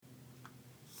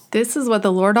This is what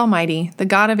the Lord Almighty, the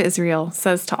God of Israel,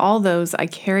 says to all those I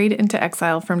carried into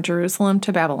exile from Jerusalem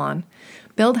to Babylon.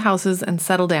 Build houses and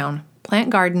settle down.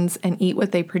 Plant gardens and eat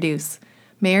what they produce.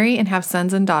 Marry and have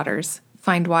sons and daughters.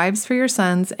 Find wives for your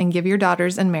sons and give your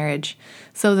daughters in marriage,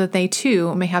 so that they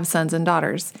too may have sons and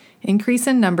daughters. Increase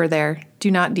in number there,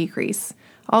 do not decrease.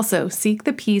 Also, seek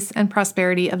the peace and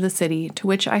prosperity of the city to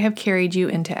which I have carried you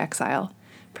into exile.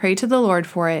 Pray to the Lord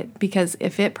for it, because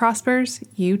if it prospers,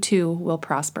 you too will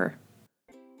prosper.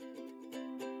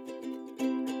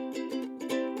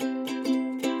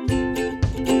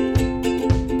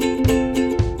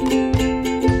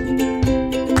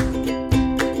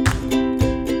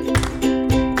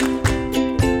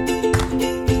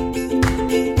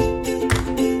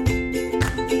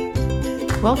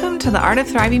 Welcome to the Art of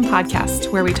Thriving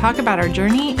podcast, where we talk about our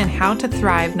journey and how to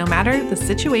thrive no matter the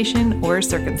situation or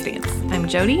circumstance. I'm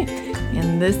Jody,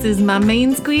 and this is my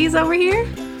main squeeze over here.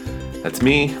 That's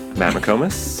me, Matt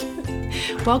McComas.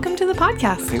 Welcome to the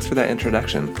podcast. Thanks for that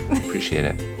introduction. Appreciate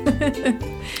it.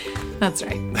 That's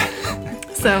right.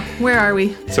 So, where are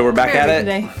we? So we're back at it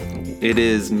today. It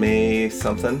is May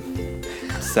something,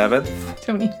 7th,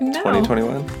 Don't even know.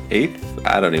 2021, 8th.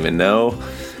 I don't even know.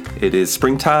 It is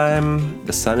springtime.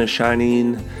 The sun is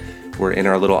shining. We're in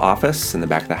our little office in the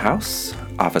back of the house,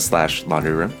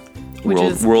 office/laundry room, Which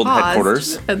is world paused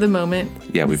headquarters at the moment.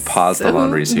 Yeah, we've paused the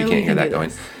laundry so you nobody can't hear can that do going.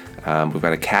 this. We've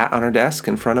got a cat on our desk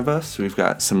in front of us. We've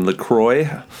got some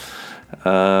LaCroix.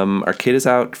 Our kid is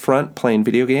out front playing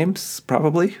video games,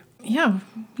 probably. Yeah,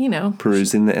 you know.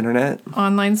 Perusing the internet.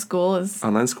 Online school is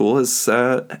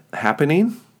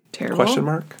happening. terrible. Question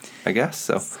mark, I guess.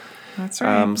 So That's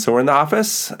right. so we're in the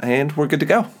office and we're good to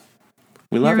go.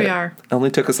 We love it. Here we are. It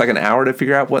only took us like an hour to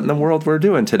figure out what in the world we're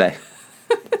doing today.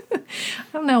 I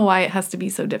don't know why it has to be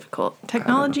so difficult.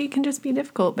 Technology can just be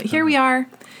difficult, but here we are.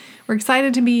 We're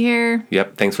excited to be here.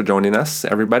 Yep. Thanks for joining us,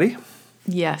 everybody.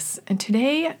 Yes. And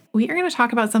today we are going to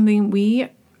talk about something we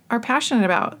are passionate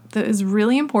about that is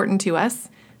really important to us.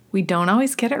 We don't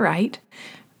always get it right,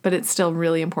 but it's still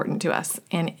really important to us.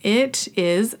 And it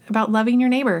is about loving your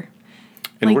neighbor.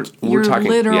 And Like your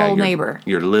literal neighbor.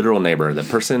 Your literal neighbor, the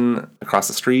person across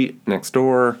the street, next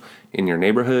door, in your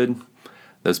neighborhood,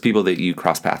 those people that you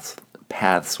cross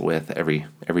paths with every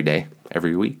day,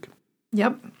 every week.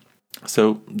 Yep.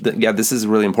 So, this is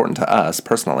really important to us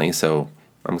personally. So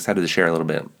I'm excited to share a little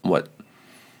bit what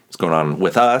is going on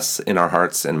with us in our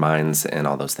hearts and minds and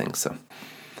all those things. So,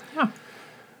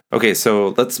 okay,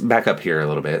 so let's back up here a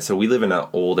little bit. So we live in an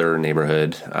older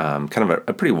neighborhood, kind of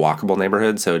a pretty walkable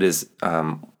neighborhood. So it is,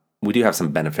 we do have some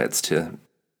benefits to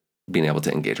being able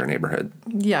to engage our neighborhood.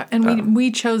 Yeah, and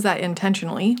we chose that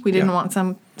intentionally. We didn't want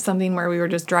something where we were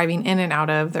just driving in and out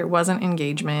of. There wasn't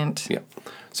engagement. Yeah.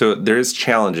 So there's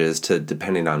challenges to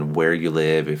depending on where you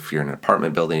live, if you're in an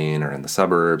apartment building or in the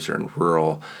suburbs or in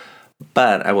rural.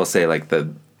 But I will say, I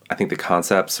think the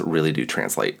concepts really do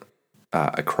translate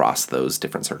across those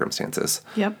different circumstances.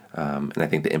 Yep. And I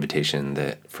think the invitation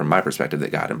that, from my perspective,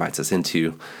 that God invites us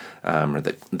into, or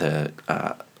the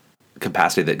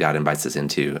capacity that God invites us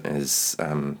into is,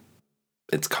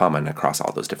 it's common across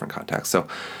all those different contexts. So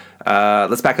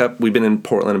let's back up. We've been in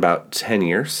Portland about 10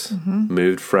 years,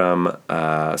 moved from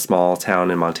a small town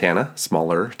in Montana,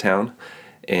 smaller town.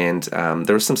 And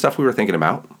there was some stuff we were thinking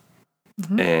about.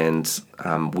 And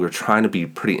we were trying to be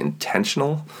pretty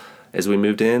intentional as we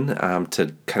moved in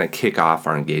to kind of kick off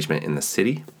our engagement in the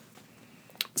city.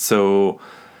 So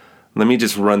let me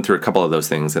just run through a couple of those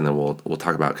things, and then we'll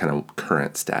talk about kind of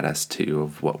current status too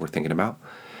of what we're thinking about.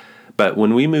 But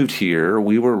when we moved here,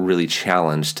 we were really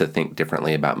challenged to think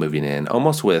differently about moving in,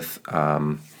 almost with like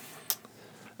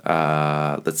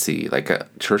a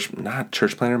not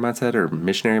church planner mindset or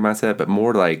missionary mindset, but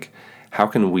more like how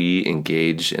can we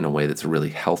engage in a way that's really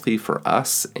healthy for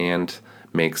us and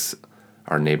makes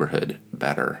our neighborhood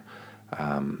better.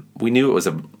 We knew it was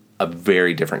a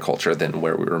very different culture than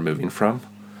where we were moving from.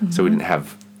 So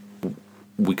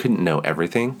we couldn't know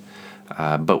everything,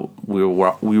 but we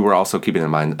were also keeping in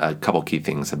mind a couple key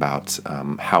things about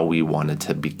how we wanted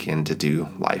to begin to do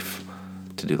life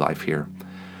here.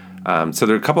 So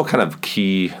there are a couple kind of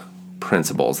key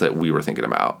principles that we were thinking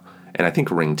about, and I think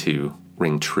ring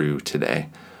true today.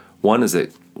 One is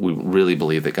that we really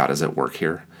believe that God is at work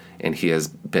here, and He has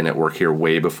been at work here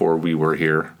way before we were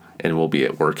here, and will be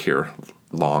at work here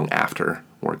long after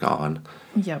we're gone.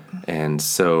 Yep. And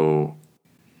so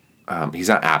He's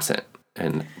not absent,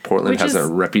 and Portland has a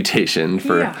reputation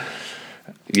for...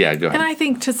 Yeah, go ahead. And I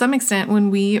think to some extent when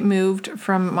we moved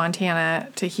from Montana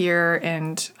to here,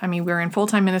 and we were in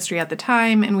full-time ministry at the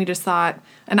time, and we just thought,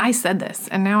 and I said this,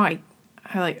 and now I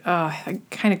I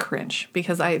kind of cringe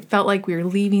because I felt like we were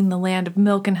leaving the land of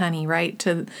milk and honey, right,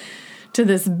 to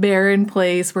this barren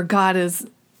place where God is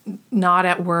not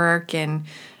at work, and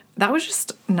that was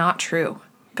just not true.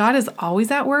 God is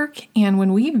always at work, and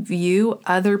when we view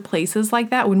other places like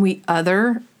that, when we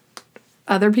other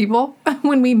people,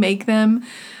 when we make them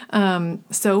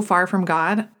so far from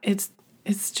God, it's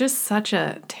just such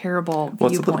a terrible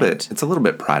viewpoint. It's a little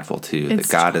bit prideful too. That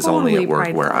God is only at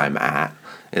work where I'm at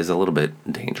is a little bit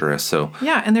dangerous. So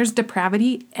yeah, and there's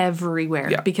depravity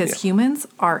everywhere because humans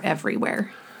are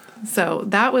everywhere. So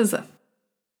that was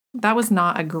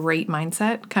not a great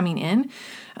mindset coming in,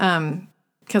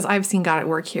 because I've seen God at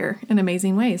work here in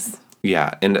amazing ways.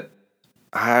 Yeah, and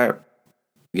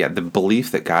the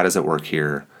belief that God is at work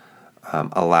here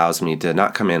allows me to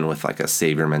not come in with like a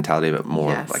savior mentality, but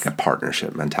more like a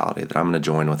partnership mentality that I'm going to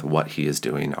join with what He is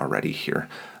doing already here.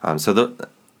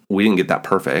 We didn't get that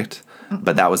perfect,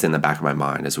 but that was in the back of my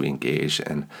mind as we engage.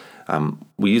 And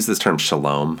we use this term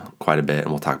shalom quite a bit, and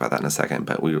we'll talk about that in a second.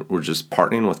 But we're just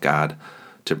partnering with God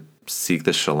to seek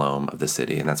the shalom of the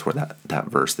city, and that's where that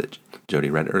verse that Jody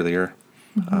read earlier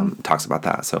talks about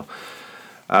that. So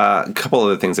a couple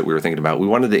other things that we were thinking about. We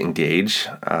wanted to engage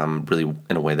really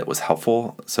in a way that was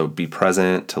helpful. So be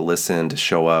present, to listen, to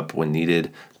show up when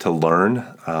needed, to learn.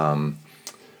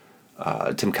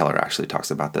 Tim Keller actually talks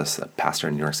about this, a pastor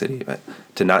in New York City, but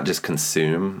to not just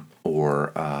consume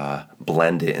or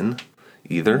blend in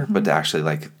either, but to actually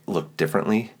like look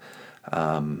differently.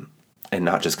 And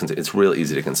not just consume. It's real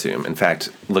easy to consume. In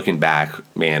fact, looking back,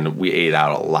 man, we ate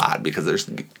out a lot because there's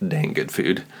dang good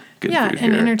food. Good food and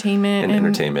here.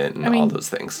 entertainment. And all those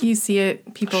things. You see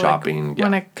it. People shopping,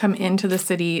 want to come into the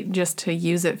city just to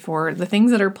use it for the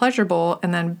things that are pleasurable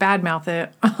and then badmouth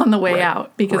it on the way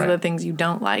out because of the things you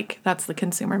don't like. That's the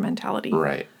consumer mentality.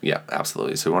 Right. Yeah,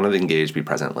 absolutely. So we wanted to engage, be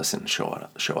present, listen, show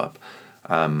up.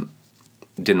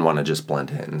 Didn't want to just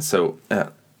blend in. So I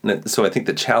think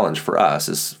the challenge for us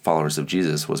as followers of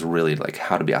Jesus was really like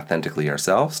how to be authentically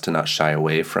ourselves, to not shy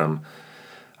away from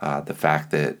the fact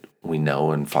that we know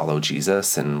and follow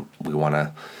Jesus, and we want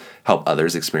to help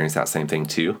others experience that same thing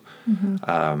too.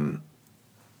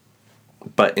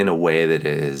 But in a way that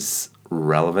is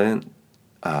relevant.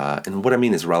 And what I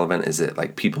mean is relevant is that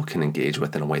like people can engage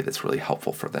with in a way that's really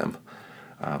helpful for them.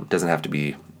 Doesn't have to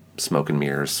be smoke and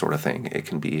mirrors sort of thing. It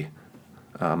can be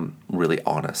really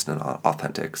honest and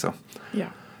authentic. So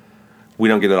we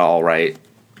don't get it all right.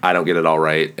 I don't get it all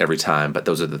right every time, but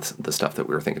those are the stuff that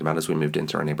we were thinking about as we moved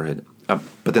into our neighborhood.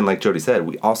 But then, like Jody said,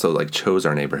 we also like chose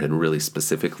our neighborhood really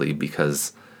specifically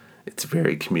because it's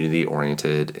very community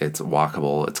oriented. It's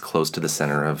walkable. It's close to the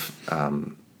center of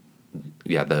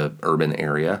the urban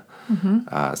area.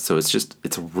 So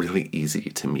it's really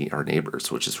easy to meet our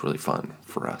neighbors, which is really fun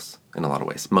for us in a lot of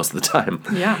ways. Most of the time.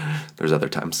 Yeah. There's other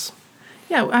times.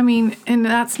 Yeah, I mean, and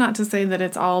that's not to say that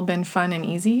it's all been fun and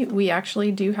easy. We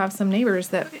actually do have some neighbors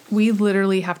that we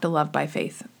literally have to love by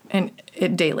faith, and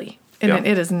it daily. And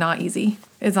it is not easy.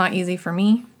 It's not easy for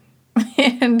me.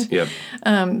 And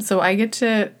so I get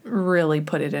to really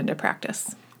put it into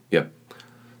practice. Yep.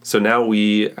 So now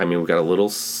we've got a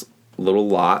little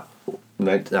lot,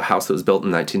 a house that was built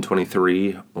in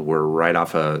 1923. We're right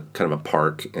off a kind of a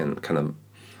park, and kind of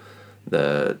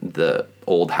the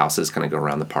old houses kind of go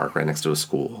around the park right next to a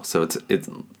school. So it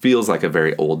feels like a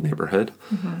very old neighborhood.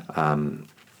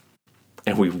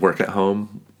 And we work at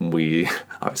home. We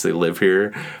obviously live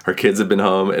here. Our kids have been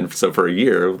home. And so for a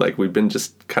year, like we've been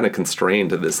just kind of constrained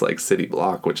to this like city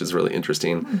block, which is really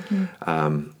interesting.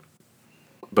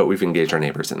 But we've engaged our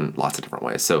neighbors in lots of different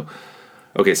ways. So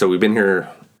we've been here.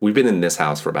 We've been in this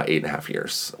house for about 8.5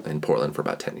 years, in Portland for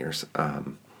about 10 years.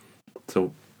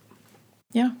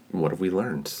 What have we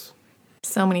learned?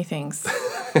 So many things.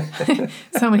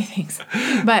 So many things.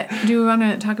 But do we want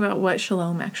to talk about what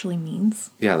shalom actually means?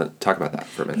 Yeah, talk about that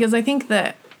for a minute. Because I think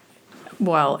that,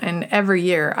 and every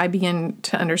year I begin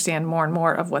to understand more and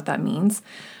more of what that means.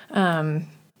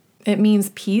 It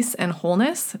means peace and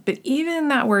wholeness. But even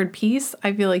that word peace,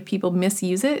 I feel like people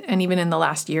misuse it. And even in the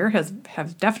last year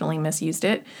have definitely misused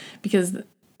it because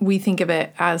we think of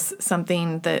it as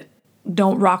something that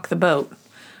don't rock the boat.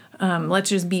 Let's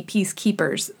just be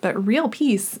peacekeepers. But real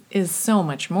peace is so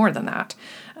much more than that.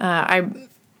 I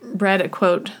read a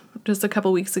quote just a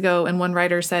couple weeks ago, and one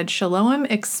writer said, "Shalom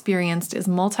experienced is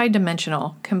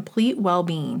multidimensional, complete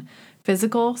well-being,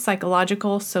 physical,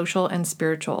 psychological, social, and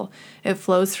spiritual. It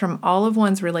flows from all of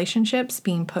one's relationships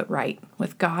being put right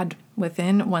with God,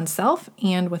 within oneself,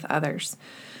 and with others."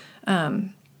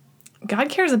 God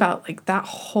cares about like the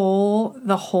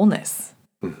wholeness.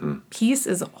 Peace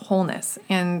is wholeness,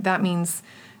 and that means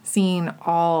seeing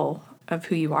all of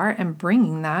who you are and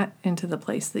bringing that into the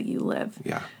place that you live.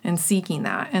 Yeah. And seeking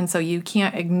that. And so you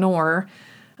can't ignore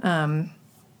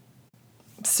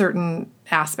certain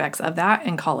aspects of that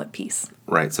and call it peace.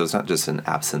 Right. So it's not just an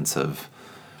absence of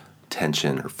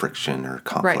tension or friction or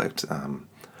conflict. Right.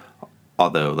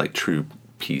 Although like true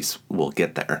peace will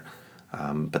get there.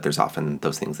 But there's often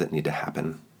those things that need to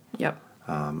happen. Yep.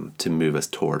 To move us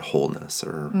toward wholeness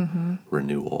or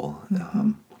renewal.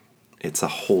 It's a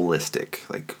holistic,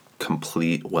 like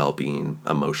complete well-being,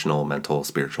 emotional, mental,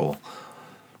 spiritual,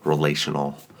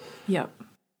 relational. Yep.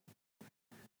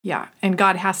 Yeah. And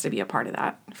God has to be a part of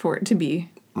that for it to be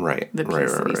the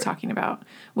peace that he's talking about,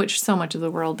 which so much of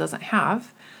the world doesn't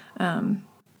have.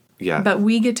 Yeah. But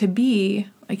we get to be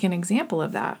like an example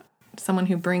of that. Someone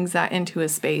who brings that into a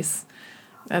space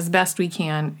as best we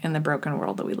can in the broken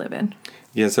world that we live in.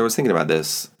 Yeah, so I was thinking about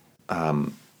this.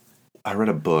 I read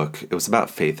a book. It was about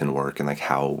faith and work and like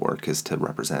how work is to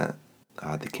represent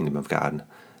the kingdom of God.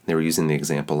 They were using the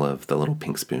example of the little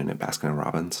pink spoon at Baskin &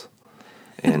 Robbins.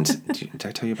 And did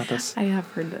I tell you about this? I have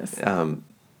heard this.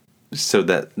 So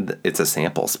that it's a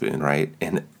sample spoon, right?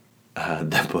 And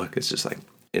the book is just like,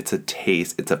 it's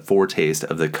a foretaste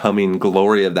of the coming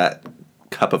glory of that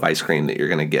cup of ice cream that you're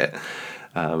going to get.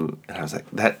 And I was like,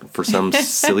 that for some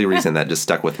silly reason that just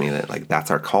stuck with me, that like that's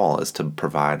our call, is to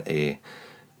provide a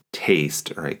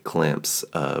taste or a glimpse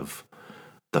of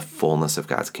the fullness of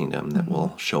God's kingdom that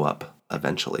will show up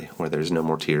eventually, where there's no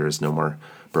more tears, no more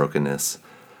brokenness.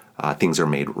 Things are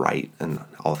made right and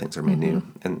all things are made new.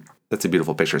 And that's a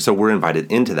beautiful picture. So we're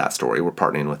invited into that story. We're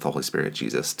partnering with the Holy Spirit,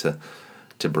 Jesus, to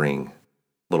bring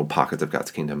little pockets of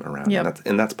God's kingdom around. Yep.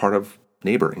 And that's part of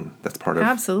neighboring. That's part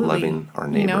of loving our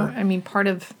neighbor. You know, I mean, part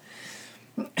of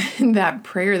that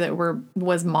prayer that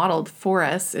was modeled for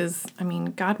us is, I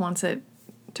mean, God wants it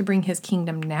to bring his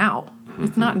kingdom now.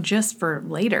 It's not just for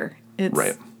later.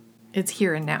 It's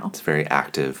here and now. It's very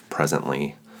active,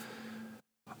 presently,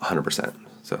 100%.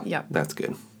 So that's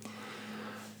good.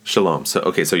 Shalom.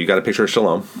 So you got a picture of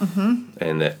shalom,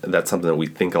 and that's something that we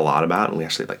think a lot about, and we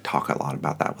actually like talk a lot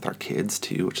about that with our kids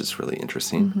too, which is really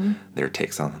interesting. Their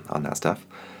takes on that stuff.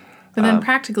 But then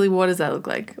practically, what does that look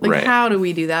like? Like, how do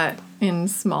we do that in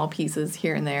small pieces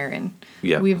here and there? And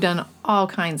we've done all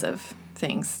kinds of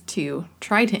things to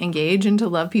try to engage and to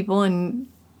love people and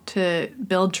to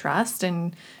build trust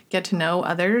and get to know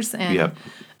others, and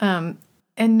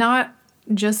not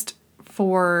just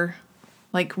for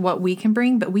like what we can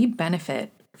bring, but we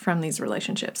benefit from these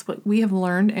relationships. What we have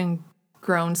learned and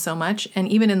grown so much. And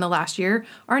even in the last year,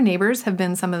 our neighbors have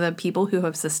been some of the people who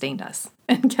have sustained us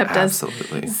and kept us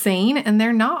sane. And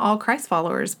they're not all Christ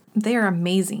followers. They are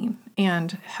amazing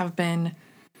and have been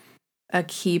a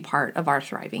key part of our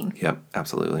thriving. Yep,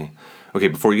 absolutely. Okay,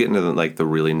 before we get into the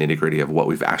really nitty-gritty of what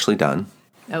we've actually done.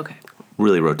 Okay.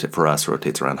 Really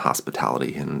rotates around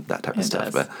hospitality and that type of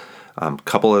stuff. But a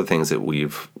couple of things that we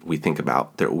think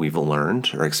about that we've learned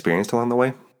or experienced along the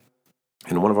way.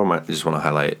 And one of them I just want to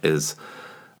highlight is,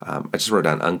 I just wrote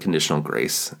down unconditional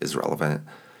grace is relevant.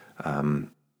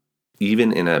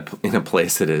 Even in a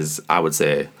place that is, I would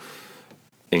say,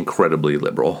 incredibly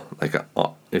liberal. Like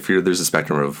there's a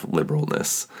spectrum of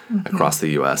liberalness across the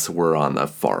U.S., we're on the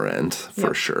far end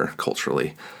for sure,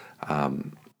 culturally.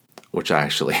 Which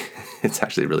it's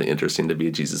actually really interesting to be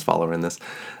a Jesus follower in this,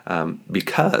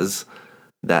 because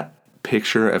that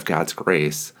picture of God's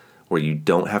grace where you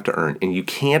don't have to earn, and you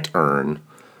can't earn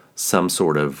some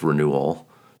sort of renewal,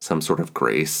 some sort of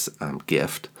grace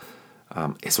gift,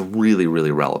 is really,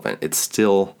 really relevant. It's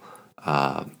still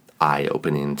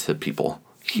eye-opening to people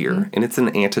here. And it's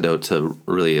an antidote to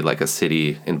really like a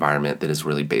city environment that is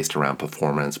really based around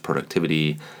performance,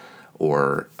 productivity,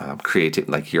 or creative.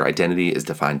 Like your identity is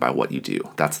defined by what you do.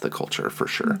 That's the culture for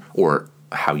sure. Or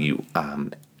how you,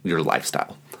 your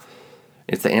lifestyle.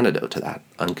 It's the antidote to that.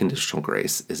 Unconditional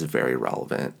grace is very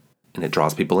relevant, and it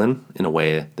draws people in a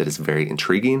way that is very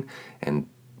intriguing and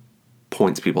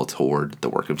points people toward the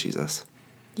work of Jesus.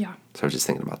 Yeah. So I was just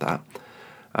thinking about that.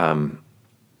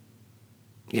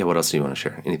 What else do you want to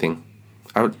share? Anything?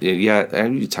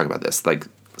 You talk about this. Like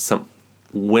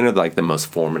when are like the most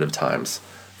formative times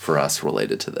for us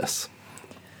related to this?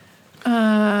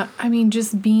 I mean,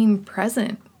 just being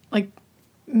present, like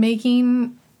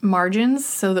making margins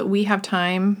so that we have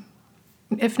time,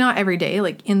 if not every day,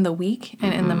 like in the week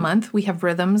and in the month, we have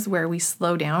rhythms where we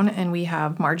slow down, and we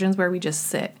have margins where we just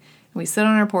sit. We sit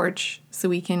on our porch so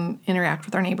we can interact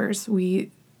with our neighbors.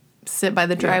 We sit by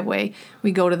the driveway.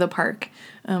 We go to the park.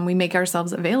 We make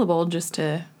ourselves available just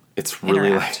to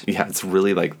interact. It's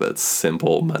really like the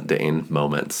simple, mundane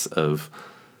moments of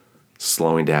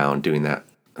slowing down, doing that.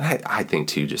 I think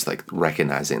too, just like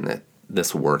recognizing that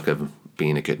this work of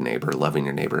being a good neighbor, loving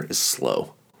your neighbor, is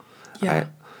slow. Yeah.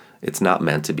 It's not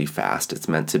meant to be fast. It's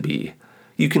meant to be,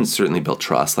 you can certainly build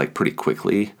trust like pretty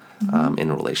quickly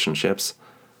in relationships,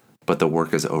 but the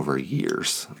work is over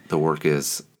years. The work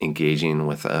is engaging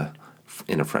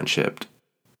in a friendship,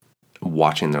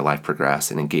 watching their life progress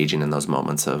and engaging in those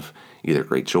moments of either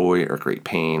great joy or great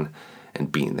pain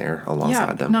and being there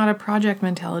alongside them. Not a project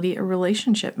mentality, a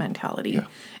relationship mentality. Yeah.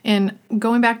 And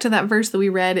going back to that verse that we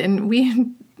read, and we,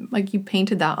 like, you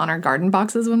painted that on our garden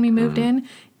boxes when we moved in,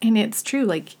 and it's true.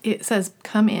 Like, it says,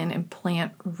 come in and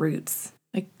plant roots.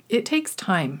 Like, it takes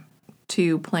time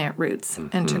to plant roots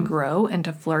and to grow and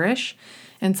to flourish.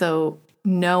 And so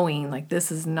knowing, like,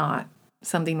 this is not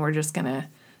something we're just going to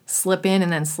slip in and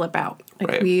then slip out. Like,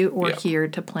 Right. we were here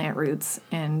to plant roots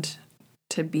and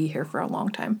to be here for a long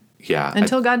time. Yeah.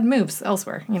 Until God moves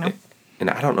elsewhere, you know? And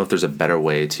I don't know if there's a better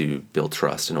way to build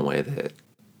trust in a way that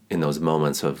in those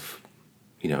moments of,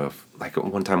 you know, if, like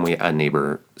one time a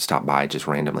neighbor stopped by just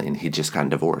randomly and he just got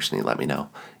divorced and he let me know.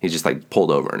 He just like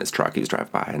pulled over in his truck. He was driving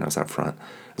by and I was out front.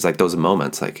 It's like those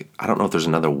moments, like, I don't know if there's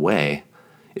another way.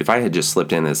 If I had just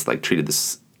slipped in as like treated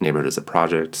this neighborhood as a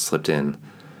project, slipped in,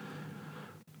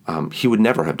 he would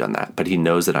never have done that, but he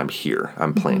knows that I'm here.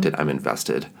 I'm planted. I'm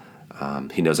invested.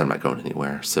 He knows I'm not going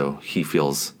anywhere. So he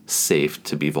feels safe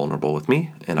to be vulnerable with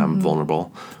me, and I'm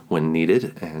vulnerable when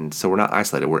needed. And so we're not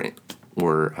isolated.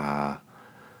 We're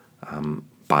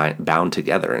bound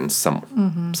together in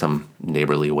some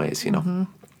neighborly ways, you know.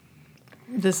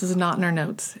 This is not in our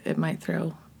notes. It might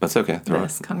throw That's okay.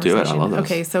 this conversation. Do it. I love those.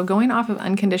 Okay, so going off of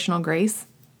unconditional grace,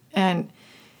 and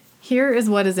here is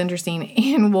what is interesting,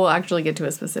 and we'll actually get to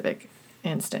a specific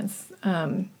instance.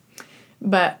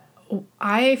 But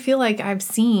I feel like I've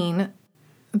seen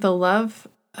the love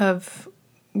of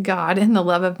God and the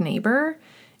love of neighbor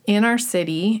in our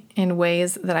city in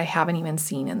ways that I haven't even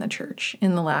seen in the church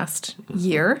in the last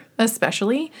year,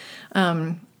 especially.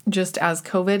 Just as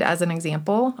COVID as an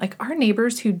example, like our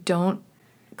neighbors who don't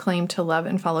claim to love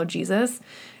and follow Jesus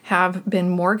have been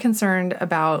more concerned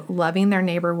about loving their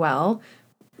neighbor well,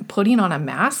 putting on a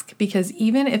mask, because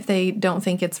even if they don't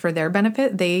think it's for their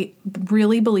benefit, they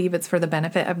really believe it's for the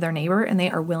benefit of their neighbor, and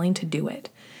they are willing to do it.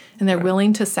 And they're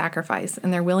willing to sacrifice,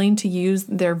 and they're willing to use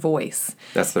their voice.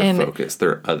 That's their focus.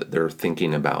 They're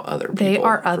thinking about other people. They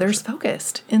are others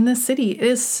focused in this city. It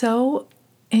is so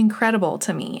incredible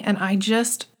to me. And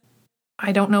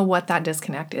I don't know what that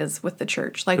disconnect is with the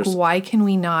church. Like, why can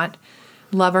we not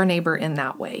love our neighbor in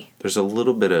that way? There's a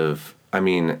little bit of, I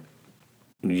mean,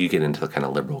 you get into kind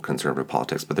of liberal conservative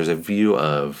politics, but there's a view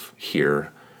of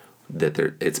here that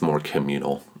it's more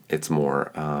communal. It's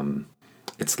more,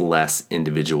 it's less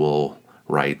individual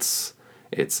rights.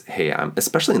 It's, hey,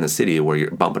 especially in the city where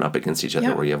you're bumping up against each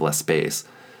other, where you have less space,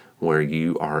 where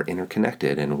you are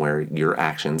interconnected and where your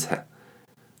actions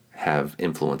have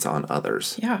influence on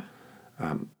others. Yeah.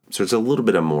 So it's a little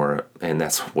bit of more, and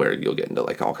that's where you'll get into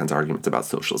like all kinds of arguments about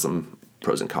socialism,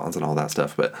 pros and cons and all that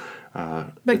stuff.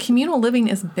 But communal living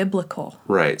is biblical.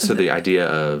 Right. So the idea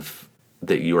of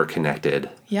that you are connected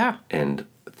and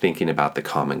thinking about the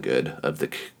common good of the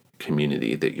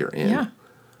community that you're in,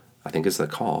 I think is the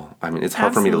call. I mean, it's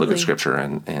hard for me to look at scripture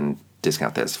and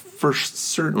discount this. First,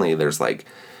 certainly there's like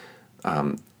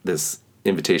this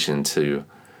invitation to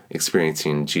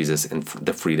experiencing Jesus and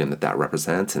the freedom that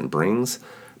represents and brings.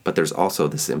 But there's also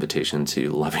this invitation to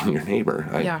loving your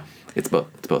neighbor. It's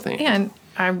both things. And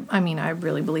I mean, I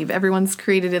really believe everyone's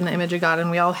created in the image of God, and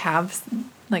we all have,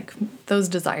 like, those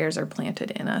desires are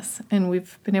planted in us. And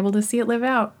we've been able to see it live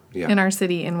out in our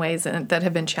city in ways that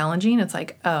have been challenging. It's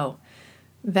like, oh,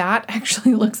 that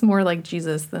actually looks more like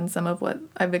Jesus than some of what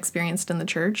I've experienced in the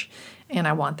church. And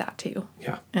I want that too.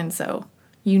 Yeah. And so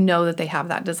you know that they have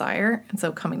that desire. And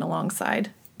so coming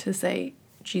alongside to say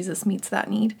Jesus meets that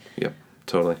need. Yep,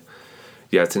 totally.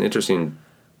 Yeah, it's an interesting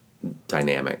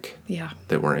dynamic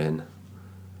that we're in.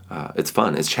 It's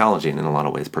fun. It's challenging in a lot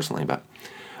of ways personally. But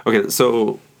okay,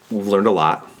 so we've learned a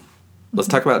lot. Let's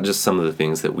talk about just some of the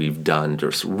things that we've done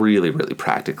just really, really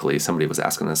practically. Somebody was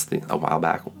asking us a while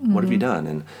back, what have you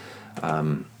done?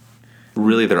 And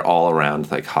really they're all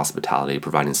around like hospitality,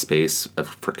 providing space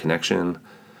for connection,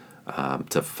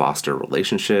 to foster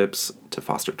relationships, to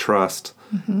foster trust,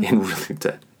 and really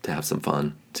to have some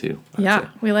fun too.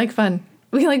 We like fun.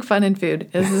 We like fun and food.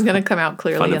 This is going to come out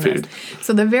clearly in this.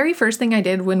 So the very first thing I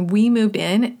did when we moved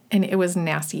in, and it was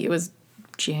nasty. It was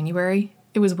January.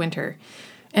 It was winter.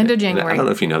 End of January. I don't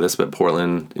know if you know this, but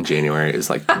Portland in January is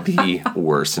like the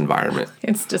worst environment.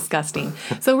 It's disgusting.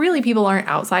 So really people aren't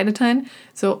outside a ton.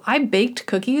 So I baked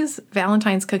cookies,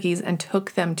 Valentine's cookies, and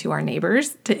took them to our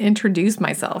neighbors to introduce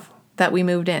myself that we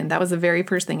moved in. That was the very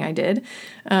first thing I did.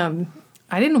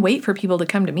 I didn't wait for people to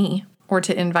come to me or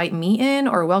to invite me in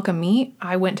or welcome me.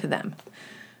 I went to them.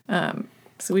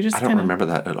 So we just I don't remember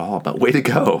that at all, but way to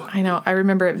go. I know. I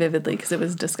remember it vividly because it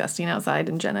was disgusting outside,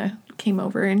 and Jenna came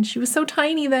over, and she was so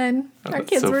tiny then. Our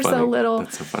kids were so little.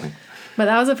 That's so funny. But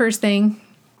that was the first thing.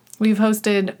 We host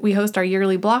our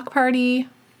yearly block party.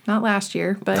 Not last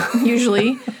year, but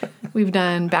usually. We've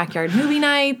done backyard movie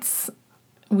nights.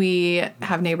 We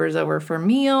have neighbors over for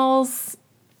meals.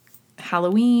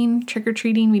 Halloween,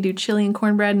 trick-or-treating. We do chili and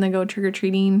cornbread and then go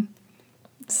trick-or-treating.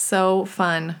 So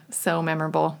fun. So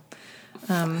memorable.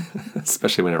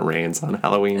 Especially when it rains on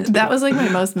Halloween. That was like my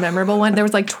most memorable one. There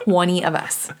was like 20 of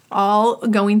us all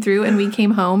going through, and we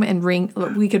came home and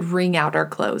we could wring out our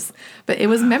clothes. But it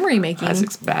was memory making.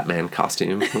 Isaac's Batman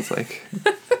costume was like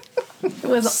it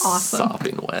was awesome.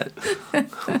 Sopping wet. Oh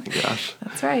my gosh.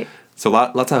 That's right. So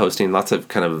lots of hosting, lots of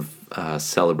kind of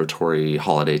celebratory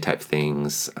holiday type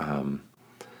things, and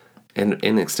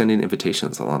extending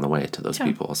invitations along the way to those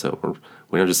people. So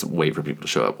we don't just wait for people to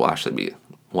show up. We'll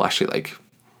actually like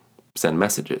send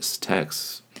messages,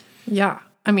 texts. Yeah.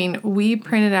 I mean, we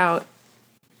printed out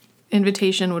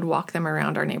invitation, would walk them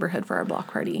around our neighborhood for our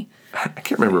block party. I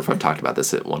can't remember if I've talked about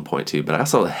this at one point too, but I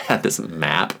also had this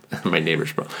map. My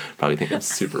neighbors probably think I'm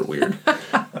super weird.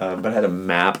 But I had a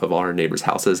map of all our neighbors'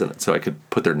 houses, and so I could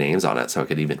put their names on it so I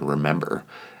could even remember.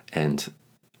 And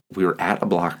we were at a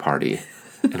block party,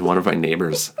 and one of my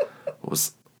neighbors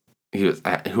who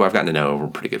I've gotten to know, we're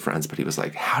pretty good friends, but he was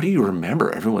like, "How do you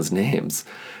remember everyone's names?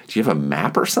 Do you have a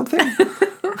map or something?"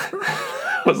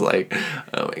 I was like,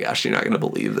 "Oh my gosh, you're not going to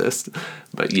believe this."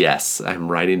 But yes, I'm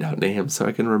writing down names so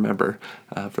I can remember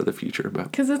for the future.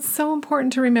 Because it's so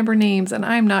important to remember names, and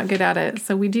I'm not good at it.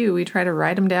 So we try to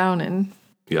write them down and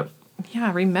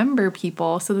remember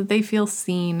people so that they feel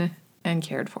seen and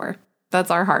cared for.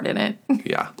 That's our heart in it.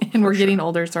 Yeah. And we're getting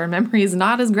older, so our memory is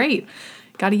not as great.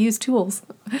 Got to use tools.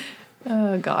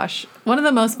 Oh, gosh. One of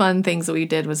the most fun things that we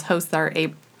did was host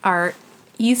our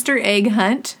Easter egg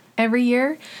hunt every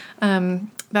year.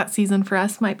 That season for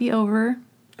us might be over.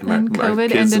 And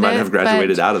COVID kids ended might have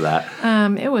graduated out of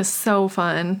that. It was so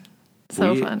fun.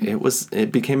 Fun.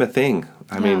 It became a thing.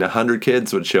 I mean, 100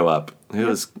 kids would show up. It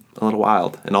was a little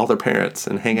wild. And all their parents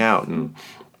and hang out. And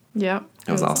it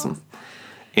was awesome.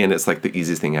 And it's like the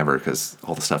easiest thing ever because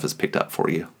all the stuff is picked up for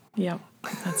you. Yep.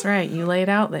 That's right. You lay it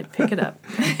out, they pick it up.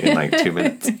 In like 2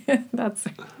 minutes. That's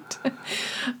right.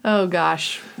 Oh,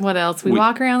 gosh. What else? We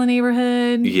walk around the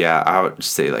neighborhood. Yeah, I would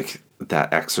say like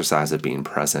that exercise of being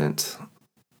present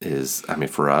is, I mean,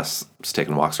 for us, just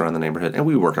taking walks around the neighborhood. And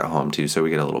we work at home too, so we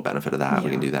get a little benefit of that. Yeah.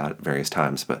 We can do that at various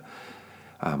times. But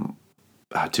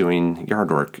doing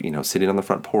yard work, sitting on the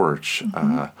front porch,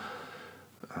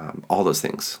 all those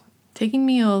things. Taking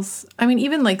meals. I mean,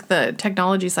 even like the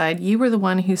technology side, you were the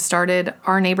one who started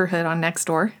our neighborhood on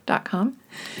Nextdoor.com,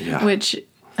 which,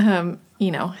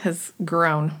 has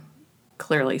grown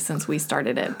clearly since we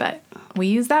started it. But we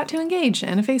use that to engage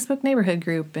in a Facebook neighborhood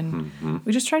group. And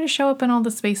we just try to show up in all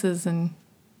the spaces and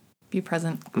be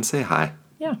present. And say hi.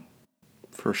 Yeah.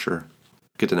 For sure.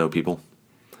 Get to know people.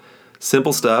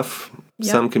 Simple stuff.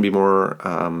 Yep. Some can be more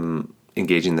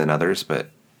engaging than others, but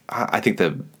I think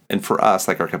and for us,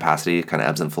 like our capacity kind of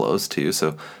ebbs and flows too.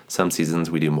 So some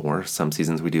seasons we do more, some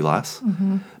seasons we do less.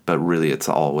 Mm-hmm. But really it's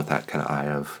all with that kind of eye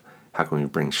of how can we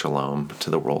bring shalom to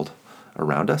the world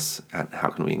around us, and how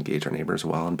can we engage our neighbors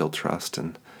well and build trust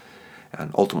and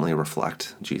ultimately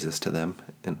reflect Jesus to them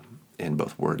in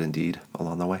both word and deed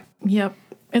along the way. Yep.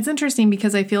 It's interesting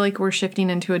because I feel like we're shifting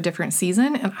into a different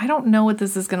season, and I don't know what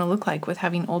this is going to look like with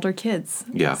having older kids.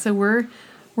 Yeah. So we're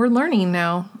learning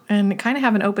now and kind of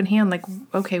have an open hand, like,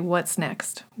 okay, what's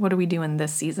next? What are we doing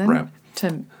this season? Right.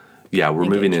 We're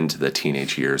moving into the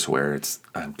teenage years where it's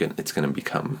going to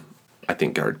become, I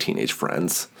think, our teenage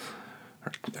friends,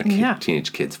 our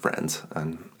teenage kids' friends,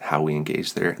 and how we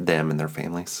engage them and their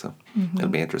families. So it'll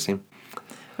be interesting.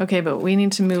 Okay, but we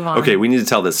need to move on. Okay, we need to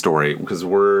tell this story because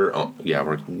we're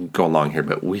going long here,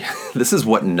 but this is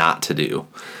what not to do.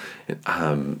 You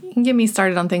can get me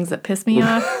started on things that piss me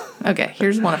off. Okay,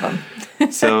 here's one of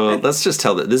them. So let's just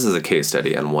tell that this is a case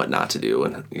study on what not to do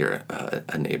when you're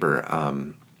a neighbor.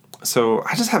 So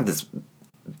I just have this.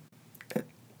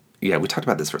 Yeah, we talked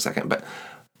about this for a second, but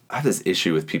I have this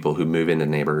issue with people who move into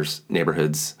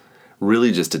neighborhoods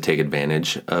really just to take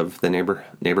advantage of the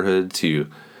neighborhood, to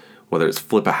whether it's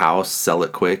flip a house, sell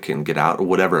it quick, and get out, or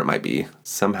whatever it might be.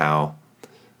 Somehow,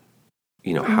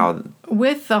 how...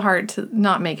 With the heart to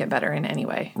not make it better in any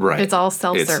way. Right. It's all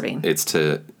self-serving. It's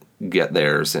to get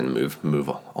theirs and move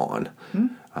on.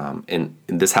 Mm-hmm. In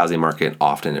this housing market,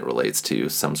 often it relates to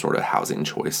some sort of housing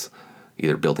choice,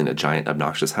 either building a giant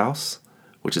obnoxious house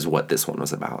which is what this one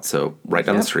was about. So right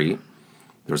down the street,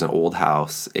 there was an old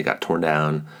house. It got torn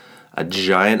down. A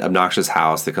giant, obnoxious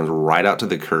house that comes right out to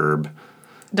the curb.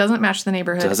 Doesn't match the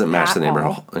neighborhood. Doesn't match the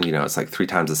neighborhood. All. And, it's like 3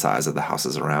 times the size of the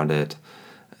houses around it.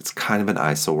 It's kind of an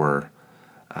eyesore.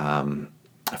 A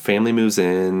family moves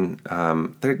in.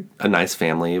 They're a nice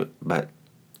family, but...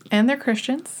 And they're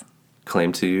Christians.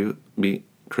 Claim to be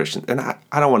Christian. And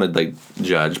I don't want to,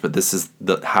 judge, but this is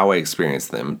how I experience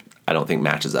them. I don't think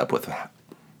matches up with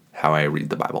how I read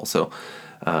the Bible. So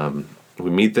we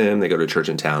meet them. They go to church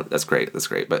in town. That's great.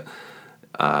 But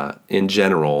in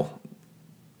general...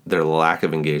 their lack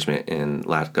of engagement and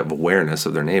lack of awareness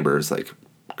of their neighbors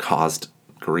caused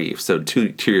grief. So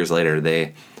 2 years later,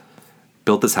 they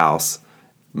built this house,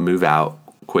 move out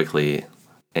quickly,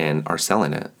 and are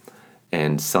selling it.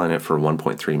 And selling it for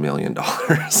 $1.3 million,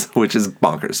 which is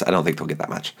bonkers. I don't think they'll get that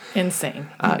much. Insane.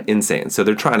 Insane. So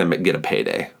they're trying to get a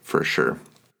payday for sure.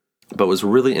 But it was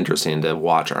really interesting to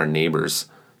watch our neighbors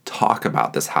talk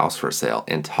about this house for sale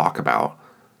and talk about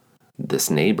this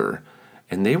neighbor.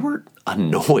 And they were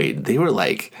annoyed. They were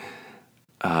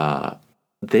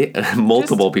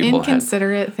multiple just people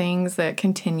inconsiderate things that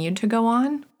continued to go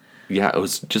on. Yeah, it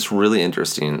was just really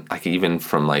interesting. Even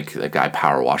from a guy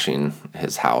power washing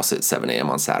his house at 7 a.m.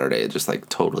 on Saturday, just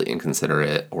totally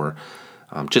inconsiderate, or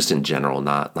just in general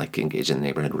not engaged in the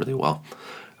neighborhood really well.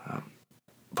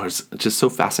 But it's just so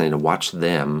fascinating to watch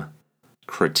them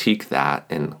critique that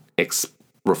and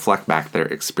reflect back their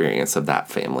experience of that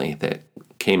family that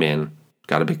came in,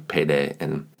 got a big payday,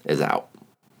 and is out.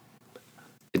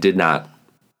 It did not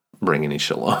bring any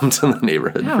shalom to the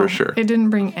neighborhood, for sure. It didn't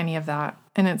bring any of that,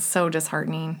 and it's so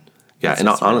disheartening. Yeah, and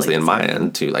honestly, in my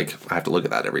end, too, I have to look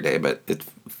at that every day, but it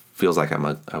feels like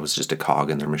I was just a cog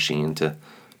in their machine to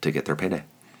get their payday.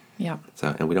 Yeah.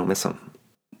 So, and we don't miss them.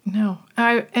 No.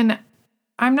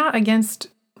 I'm not against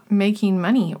making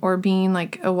money or being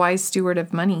a wise steward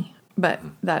of money, but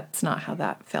that's not how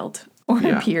that felt or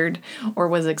appeared or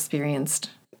was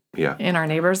experienced in our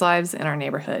neighbors' lives, in our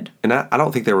neighborhood. And I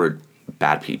don't think they were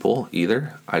bad people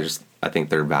either. I think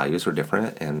their values were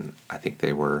different, and I think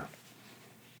they were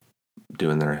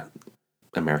doing their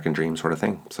American dream sort of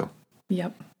thing. So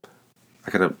yep.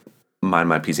 I gotta mind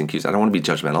my P's and Q's. I don't want to be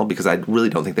judgmental because I really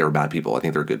don't think they were bad people. I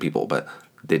think they're good people, but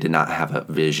they did not have a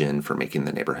vision for making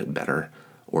the neighborhood better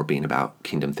or being about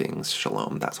kingdom things,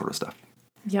 shalom, that sort of stuff.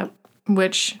 Yep.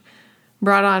 Which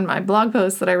brought on my blog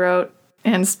post that I wrote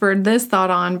and spurred this thought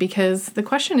on, because the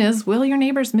question is, will your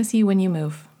neighbors miss you when you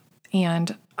move?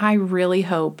 And I really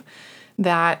hope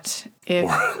that if...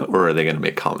 Or are they going to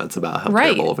make comments about how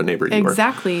terrible of a neighbor you are?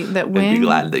 Exactly. That when... And be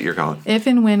glad that you're gone. If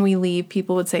and when we leave,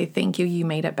 people would say, thank you, you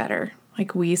made it better.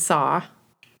 We saw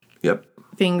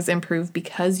things improve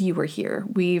because you were here.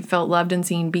 We felt loved and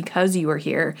seen because you were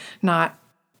here, not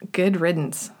good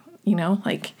riddance.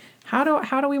 How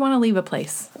do we want to leave a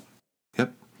place?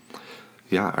 Yep.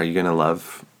 Yeah. Are you going to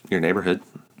love your neighborhood?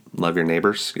 Love your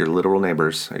neighbors, your literal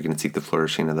neighbors? Are you going to seek the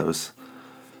flourishing of those?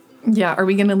 Yeah. Are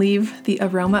we going to leave the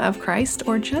aroma of Christ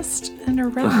or just an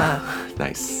aroma?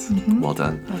 Nice. Mm-hmm. Well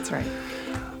done. That's right.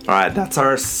 All right. That's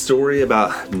our story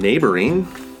about neighboring.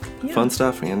 Yeah. Fun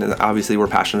stuff. And obviously we're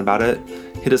passionate about it.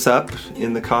 Hit us up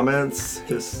in the comments.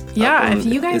 If you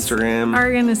guys Instagram.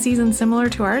 Are in a season similar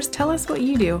to ours, tell us what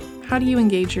you do. How do you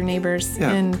engage your neighbors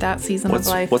in that season of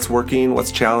life? What's working?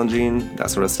 What's challenging? That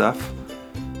sort of stuff.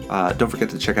 Don't forget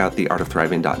to check out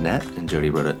theartofthriving.net, and Jody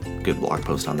wrote a good blog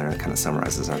post on there that kind of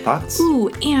summarizes our thoughts. Ooh,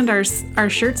 and our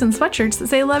shirts and sweatshirts that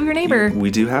say love your neighbor.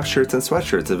 We do have shirts and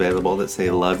sweatshirts available that say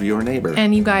love your neighbor.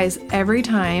 And you guys, every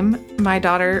time my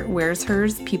daughter wears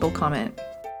hers, people comment.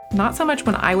 Not so much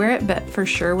when I wear it, but for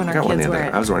sure when our kids wear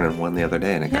it. I was wearing one the other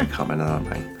day, and a guy commented on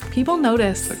mine. People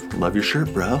notice. Love your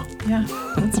shirt, bro. Yeah,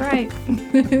 that's right.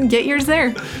 Get yours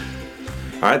there.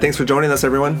 All right, thanks for joining us,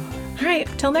 everyone. All right,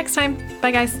 till next time.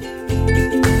 Bye,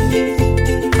 guys.